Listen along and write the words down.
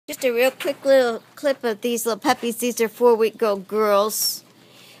Just a real quick little clip of these little puppies. These are 4-week-old girls.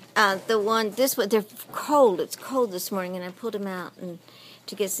 This one, they're cold. It's cold this morning, and I pulled them out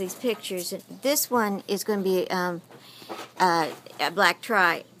to get these pictures. And this one is going to be a black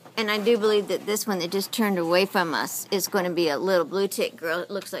tri. And I do believe that this one that just turned away from us is going to be a little blue tick girl.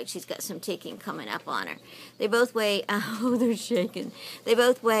 It looks like she's got some ticking coming up on her. They both weigh, oh, they're shaking. They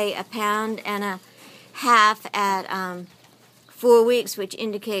both weigh 1.5 pounds at 4 weeks, which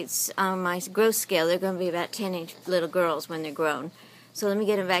indicates on my growth scale they're going to be about 10-inch little girls when they're grown. So let me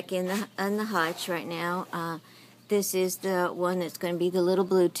get them back in the hutch right now. This is the one that's going to be the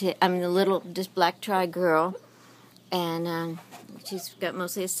little just black tri girl, and she's got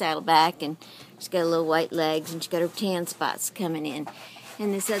mostly a saddleback, and she's got little white legs, and she's got her tan spots coming in.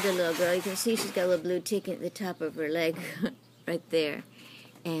 And this other little girl, you can see she's got a little blue tick at the top of her leg, right there.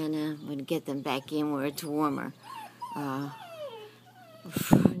 And I'm going to get them back in where it's warmer.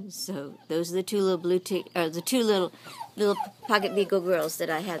 So those are the two little little pocket beagle girls that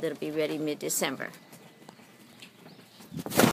I have that'll be ready mid-December.